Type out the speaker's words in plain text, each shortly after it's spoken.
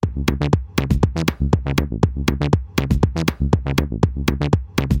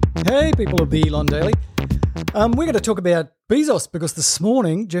Hey, people of the Elon Daily. We're going to talk about Bezos because this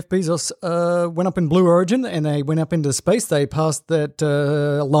morning Jeff Bezos went up in Blue Origin and they went up into space. They passed that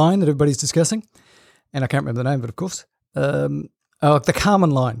line that everybody's discussing, and I can't remember the name of it, of course. The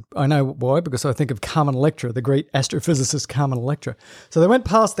Kármán line. I know why, because I think of Carmen Electra, the great astrophysicist Carmen Electra. So they went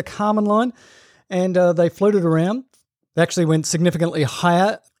past the Kármán line and they floated around. They actually went significantly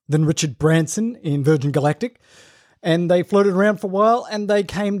higher than Richard Branson in Virgin Galactic. And they floated around for a while and they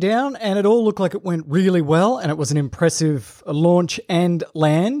came down and it all looked like it went really well. And it was an impressive launch and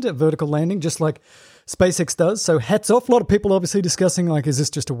land, a vertical landing, just like SpaceX does. So hats off. A lot of people obviously discussing, like, is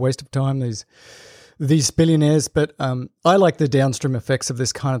this just a waste of time, these billionaires? But I like the downstream effects of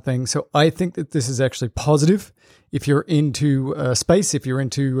this kind of thing. So I think that this is actually positive if you're into space, if you're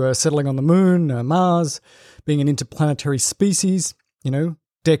into settling on the moon, Mars, being an interplanetary species,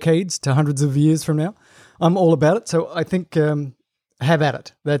 decades to hundreds of years from now. I'm all about it, so I think have at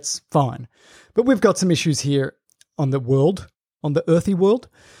it. That's fine. But we've got some issues here on the world, on the earthy world.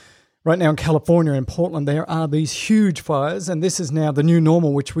 Right now in California and Portland, there are these huge fires, and this is now the new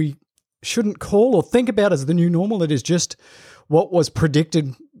normal, which we shouldn't call or think about as the new normal. It is just what was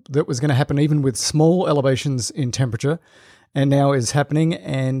predicted that was going to happen, even with small elevations in temperature, and now is happening,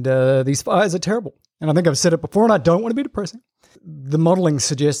 and these fires are terrible. And I think I've said it before, and I don't want to be depressing. The modelling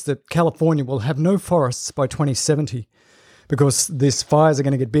suggests that California will have no forests by 2070 because these fires are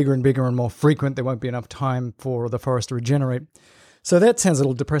going to get bigger and bigger and more frequent. There won't be enough time for the forest to regenerate. So that sounds a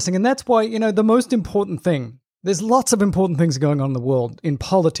little depressing. And that's why, the most important thing, there's lots of important things going on in the world, in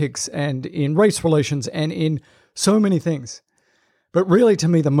politics and in race relations and in so many things. But really, to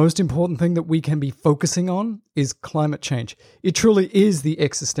me, the most important thing that we can be focusing on is climate change. It truly is the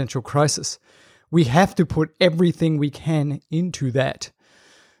existential crisis. We have to put everything we can into that.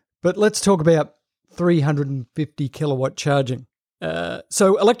 But let's talk about 350 kilowatt charging.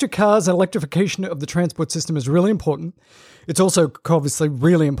 So electric cars and electrification of the transport system is really important. It's also obviously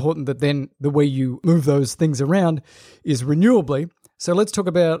really important that then the way you move those things around is renewably. So let's talk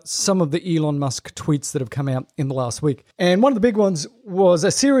about some of the Elon Musk tweets that have come out in the last week. And one of the big ones was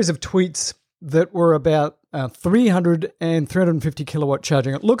a series of tweets that were about 300 and 350 kilowatt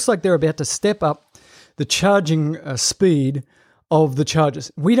charging. It looks like they're about to step up the charging speed of the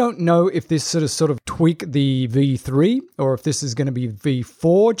chargers. We don't know if this sort of tweak the V3 or if this is going to be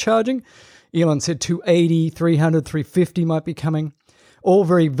V4 charging. Elon said 280, 300, 350 might be coming. All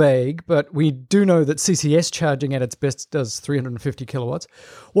very vague, but we do know that CCS charging at its best does 350 kilowatts.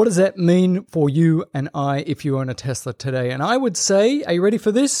 What does that mean for you and I if you own a Tesla today? And I would say, are you ready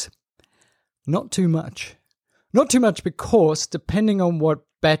for this? Not too much. Not too much because depending on what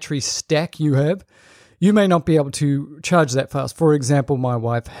battery stack you have, you may not be able to charge that fast. For example, my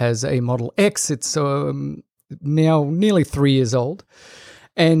wife has a Model X. It's now nearly 3 years old,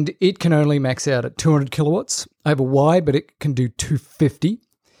 and it can only max out at 200 kilowatts. I have a Y, but it can do 250.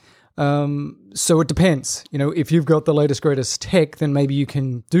 So it depends. If you've got the latest, greatest tech, then maybe you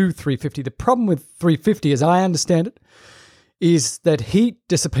can do 350. The problem with 350, as I understand it, is that heat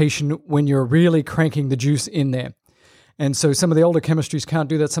dissipation when you're really cranking the juice in there. And so some of the older chemistries can't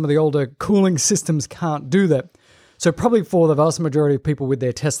do that. Some of the older cooling systems can't do that. So probably for the vast majority of people with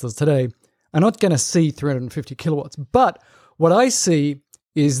their Teslas today are not going to see 350 kilowatts. But what I see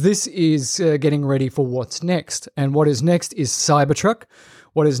is this is getting ready for what's next. And what is next is Cybertruck.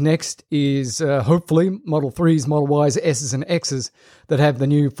 What is next is hopefully Model 3s, Model Ys, S's and X's that have the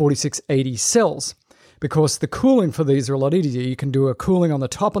new 4680 cells. Because the cooling for these are a lot easier. You can do a cooling on the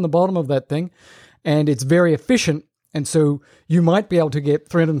top and the bottom of that thing, and it's very efficient. And so you might be able to get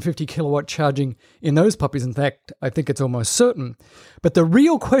 350 kilowatt charging in those puppies. In fact, I think it's almost certain. But the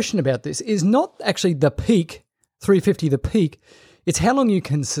real question about this is not actually the peak, 350 the peak, it's how long you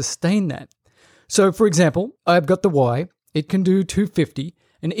can sustain that. So for example, I've got the Y, it can do 250,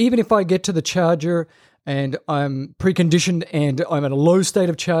 and even if I get to the charger and I'm preconditioned and I'm at a low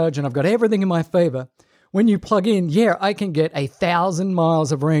state of charge and I've got everything in my favor, when you plug in, I can get 1,000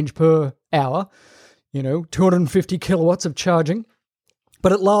 miles of range per hour, 250 kilowatts of charging,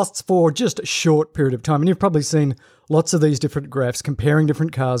 but it lasts for just a short period of time. And you've probably seen lots of these different graphs comparing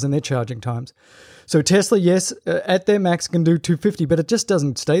different cars and their charging times. So Tesla, yes, at their max can do 250, but it just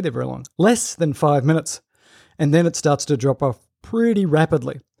doesn't stay there very long, less than 5 minutes. And then it starts to drop off pretty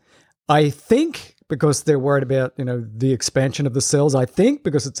rapidly. I think because they're worried about, the expansion of the cells, I think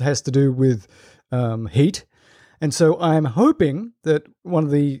because it has to do with heat. And so I'm hoping that one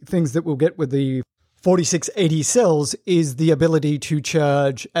of the things that we'll get with the 4680 cells is the ability to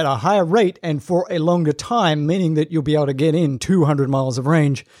charge at a higher rate and for a longer time, meaning that you'll be able to get in 200 miles of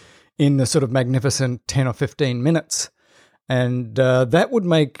range in the sort of magnificent 10 or 15 minutes. And that would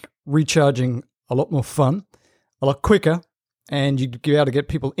make recharging a lot more fun, a lot quicker, and you'd be able to get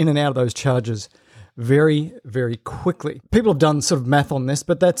people in and out of those charges very, very quickly. People have done sort of math on this,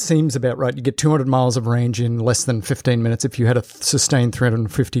 but that seems about right. You get 200 miles of range in less than 15 minutes if you had a sustained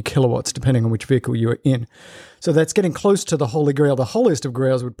 350 kilowatts, depending on which vehicle you were in. So that's getting close to the holy grail. The holiest of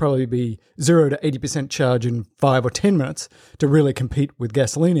grails would probably be 0 to 80% charge in 5 or 10 minutes to really compete with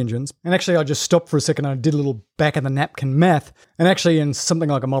gasoline engines. And actually, I just stopped for a second and I did a little back of the napkin math. And actually, in something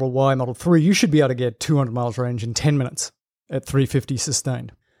like a Model Y, Model 3, you should be able to get 200 miles range in 10 minutes at 350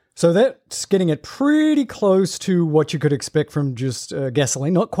 sustained. So that's getting it pretty close to what you could expect from just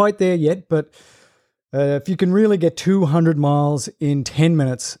gasoline. Not quite there yet, but if you can really get 200 miles in 10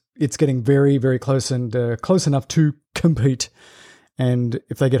 minutes, it's getting very, very close and close enough to compete. And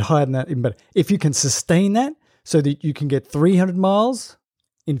if they get higher than that, even better. If you can sustain that so that you can get 300 miles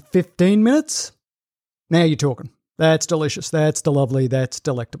in 15 minutes, now you're talking. That's delicious. That's lovely. That's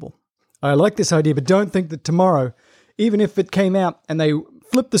delectable. I like this idea, but don't think that tomorrow, even if it came out and they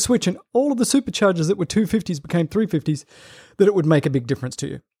flipped the switch and all of the superchargers that were 250s became 350s, that it would make a big difference to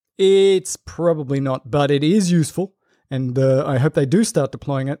you. It's probably not, but it is useful, and I hope they do start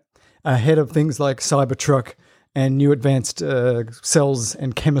deploying it ahead of things like Cybertruck and new advanced cells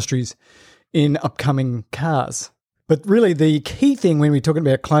and chemistries in upcoming cars. But really, the key thing when we're talking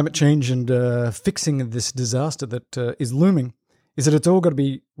about climate change and fixing this disaster that is looming is that it's all got to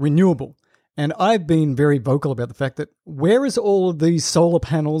be renewable. And I've been very vocal about the fact that where is all of these solar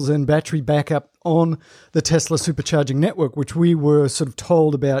panels and battery backup on the Tesla supercharging network, which we were sort of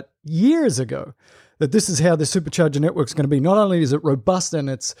told about years ago, that this is how the supercharger network is going to be. Not only is it robust, and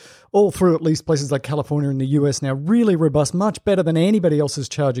it's all through at least places like California and the US now, really robust, much better than anybody else's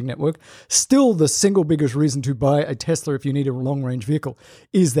charging network. Still the single biggest reason to buy a Tesla if you need a long-range vehicle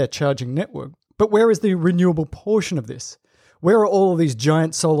is that charging network. But where is the renewable portion of this? Where are all of these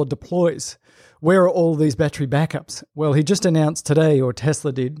giant solar deploys? Where are all these battery backups? Well, he just announced today, or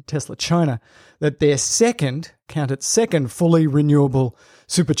Tesla did, Tesla China, that their second fully renewable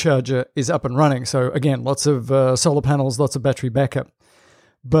supercharger is up and running. So again, lots of solar panels, lots of battery backup.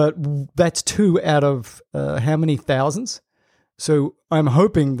 But that's 2 out of how many thousands? So I'm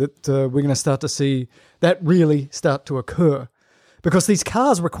hoping that we're going to start to see that really start to occur, because these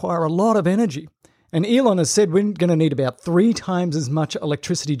cars require a lot of energy. And Elon has said we're going to need about 3 times as much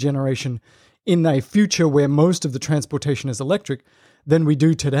electricity generation in a future where most of the transportation is electric than we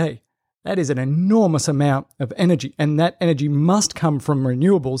do today. That is an enormous amount of energy, and that energy must come from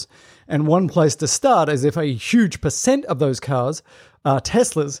renewables. And one place to start, as if a huge percent of those cars are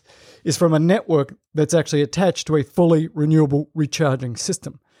Teslas, is from a network that's actually attached to a fully renewable recharging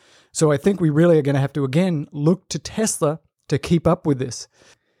system. So I think we really are going to have to, again, look to Tesla to keep up with this.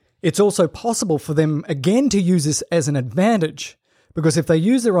 It's also possible for them, again, to use this as an advantage, because if they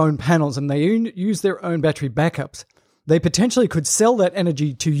use their own panels and they use their own battery backups, they potentially could sell that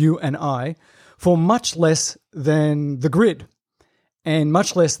energy to you and I for much less than the grid, and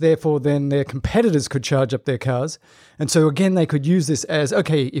much less, therefore, than their competitors could charge up their cars. And so, again, they could use this as,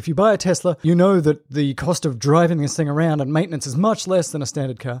 okay, if you buy a Tesla, you know that the cost of driving this thing around and maintenance is much less than a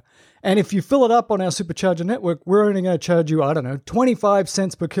standard car. And if you fill it up on our supercharger network, we're only going to charge you, 25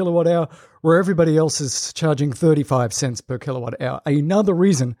 cents per kilowatt hour, where everybody else is charging 35 cents per kilowatt hour. Another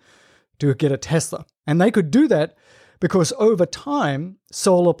reason to get a Tesla. And they could do that because over time,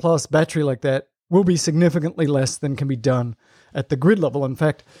 solar plus battery like that will be significantly less than can be done at the grid level. In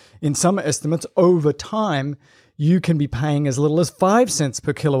fact, in some estimates, over time, you can be paying as little as 5 cents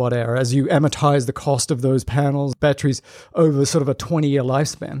per kilowatt hour as you amortize the cost of those panels, batteries over sort of a 20-year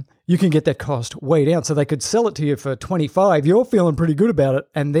lifespan. You can get that cost way down. So they could sell it to you for 25. You're feeling pretty good about it,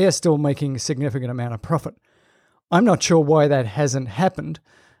 and they're still making a significant amount of profit. I'm not sure why that hasn't happened.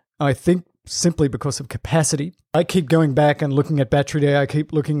 I think simply because of capacity. I keep going back and looking at Battery Day. I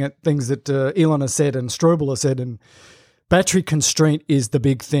keep looking at things that Elon has said and Strobel has said, and battery constraint is the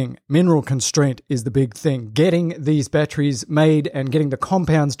big thing. Mineral constraint is the big thing. Getting these batteries made and getting the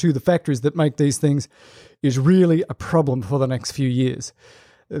compounds to the factories that make these things is really a problem for the next few years.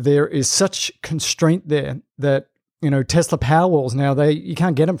 There is such constraint there that, Tesla Powerwalls now, you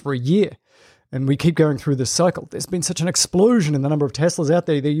can't get them for a year. And we keep going through this cycle. There's been such an explosion in the number of Teslas out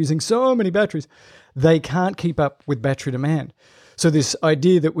there. They're using so many batteries. They can't keep up with battery demand. So this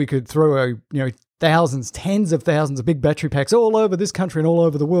idea that we could throw thousands, tens of thousands of big battery packs all over this country and all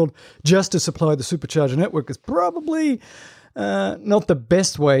over the world just to supply the supercharger network is probably not the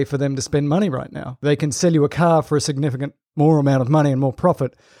best way for them to spend money right now. They can sell you a car for a significant more amount of money and more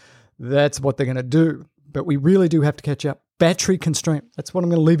profit. That's what they're going to do. But we really do have to catch up. Battery constraint. That's what I'm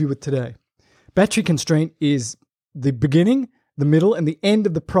going to leave you with today. Battery constraint is the beginning, the middle, and the end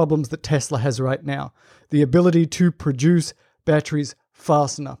of the problems that Tesla has right now. The ability to produce batteries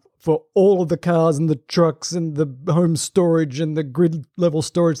fast enough for all of the cars and the trucks and the home storage and the grid level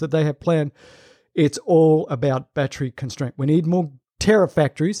storage that they have planned. It's all about battery constraint. We need more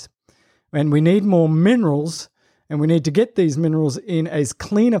terafactories, and we need more minerals, and we need to get these minerals in as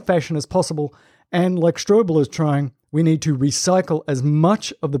clean a fashion as possible. And like Strobel is trying, we need to recycle as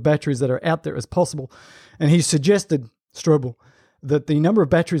much of the batteries that are out there as possible. And he suggested, Strobel, that the number of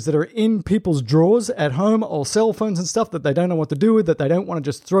batteries that are in people's drawers at home or cell phones and stuff that they don't know what to do with, that they don't want to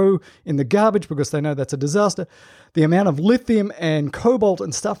just throw in the garbage because they know that's a disaster, the amount of lithium and cobalt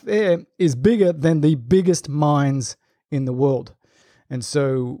and stuff there is bigger than the biggest mines in the world. And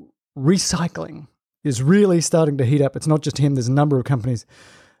so recycling is really starting to heat up. It's not just him. There's a number of companies.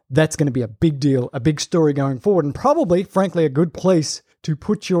 That's going to be a big deal, a big story going forward, and probably, frankly, a good place to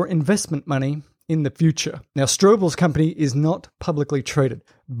put your investment money in the future. Now, Strobel's company is not publicly traded,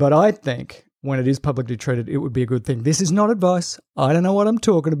 but I think when it is publicly traded, it would be a good thing. This is not advice. I don't know what I'm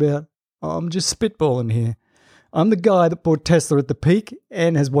talking about. I'm just spitballing here. I'm the guy that bought Tesla at the peak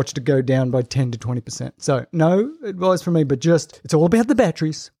and has watched it go down by 10 to 20%. So no advice from me, but just it's all about the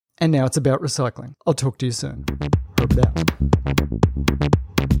batteries, and now it's about recycling. I'll talk to you soon. Hope it out.